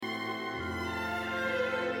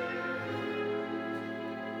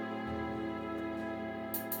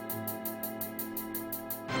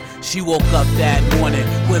She woke up that morning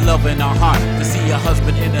with love in her heart to see her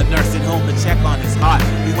husband in a nursing home to check on his heart.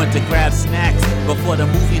 He went to grab snacks before the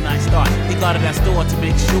movie night start. He got to that store to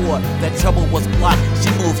make sure that trouble was blocked. She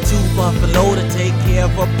moved to Buffalo to take care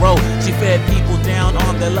of her bro. She fed people down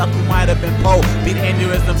on their luck who might have been poor. Beat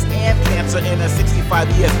aneurysms and cancer in her 65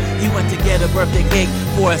 years. He went to get a birthday cake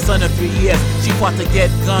for his son of 3 years. She fought to get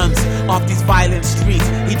guns off these violent streets.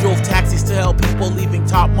 He drove taxis to help people leaving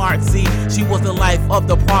Top Mart. See, she was the life of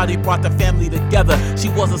the party, brought the family together. She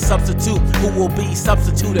was a substitute who will be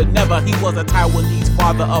substituted never. He was a Taiwanese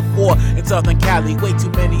father of 4 in Southern Cali. Way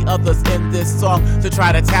too many others in this song to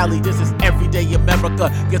try to tally. This is everyday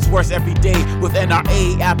America, gets worse every day with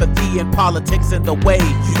NRA, apathy, and politics in the way.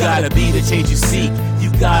 You gotta be the change you seek.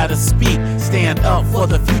 You gotta speak, stand up for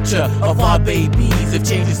the future of our babies. If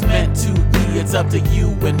change is meant to be, it's up to you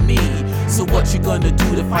and me. So what you gonna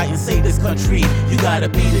do to fight and save this country? You gotta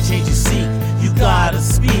be the change you seek. You gotta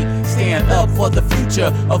speak, stand up for the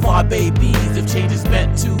future of our babies. If change is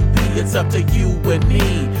meant to be, it's up to you and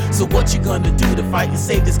me. So what you gonna do to fight and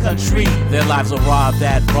save this country? Their lives are robbed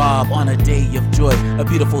that rob on a day of joy. A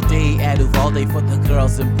beautiful day at Uvalde for the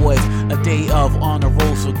girls and boys. A day of honor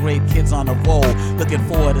rolls for great kids on a roll. Looking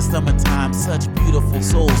forward to summertime, such beautiful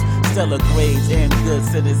souls. Stellar grades and good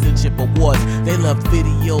citizenship awards. They loved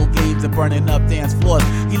video games and burning up dance floors.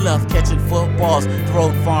 He loved catching footballs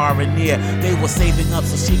thrown far and near. They were saving up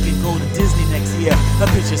so she could go to Disney next year. Her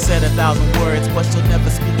picture said 1,000 words, but she'll never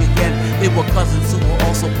speak again. They were cousins who were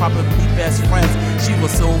also probably best friends. She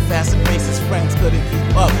was so fast and racist friends couldn't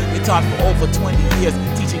keep up. They taught for over 20 years,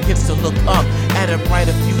 teaching kids to look up at a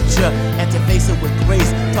brighter future and to face it with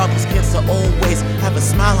grace. Taught those kids to always have a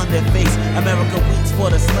smile on their face. America weeps for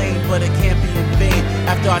the slain, but it can't be in vain.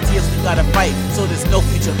 After our tears we gotta fight, so there's no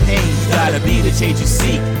future pain. You gotta be the change you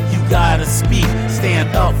seek. You gotta speak,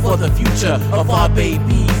 stand up for the future of our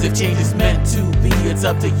babies. If change is meant to be, it's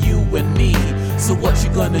up to you and me. So what you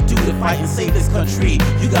gonna do to fight and save this country?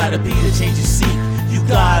 You gotta be the change you seek. You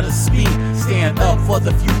gotta speak, stand up for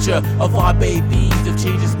the future of our babies. If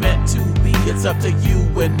change is meant to be, it's up to you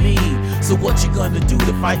and me. So what you gonna do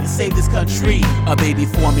to fight and save this country? A baby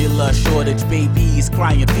formula shortage, babies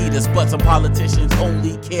crying fetus, but some politicians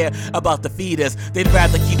only care about the fetus. They'd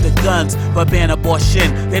rather keep the guns but ban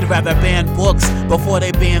abortion. They'd rather ban books before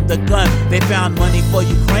they ban the gun. They found money for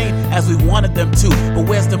Ukraine as we wanted them to, but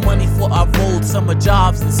where's the money for our roads, summer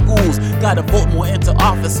jobs, and schools? Gotta vote more into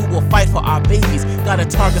office who will fight for our babies. Gotta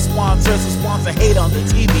target sponsors who sponsor hate on the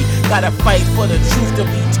TV. Gotta fight for the truth to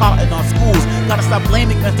be taught in our schools. Gotta stop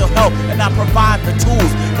blaming mental health and not provide the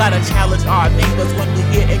tools. Gotta challenge our neighbors when we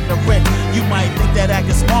get ignorant. You might think that act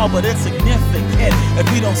is small, but it's significant. If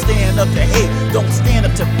you don't stand up to hate, don't stand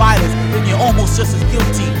up to violence, then you're almost just as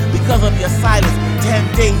guilty because of your silence.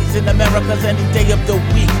 10 days in America's any day of the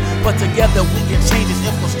week, but together we can change it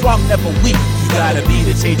if we're strong, never weak. You gotta be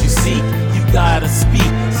the change you seek. You gotta speak,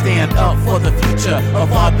 stand up for the future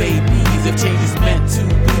of our babies. If change is meant to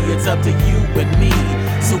be, it's up to you and me.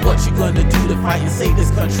 So what you gonna do to fight and save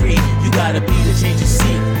this country? You gotta be the change you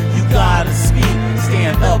seek. You gotta speak,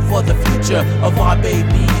 stand up for the future of our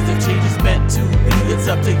babies. If change is meant to be, it's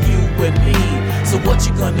up to you and me. So what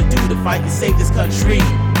you gonna do to fight and save this country?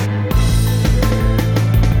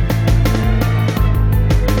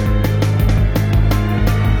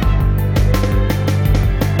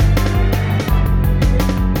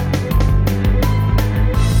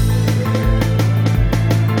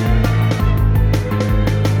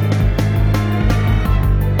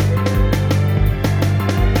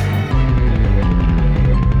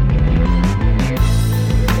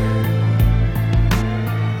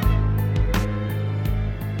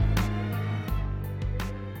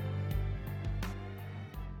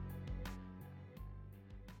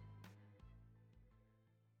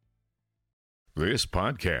 This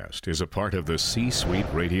podcast is a part of the C-Suite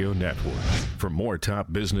Radio Network. For more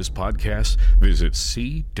top business podcasts, visit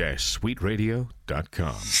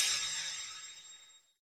c-suiteradio.com.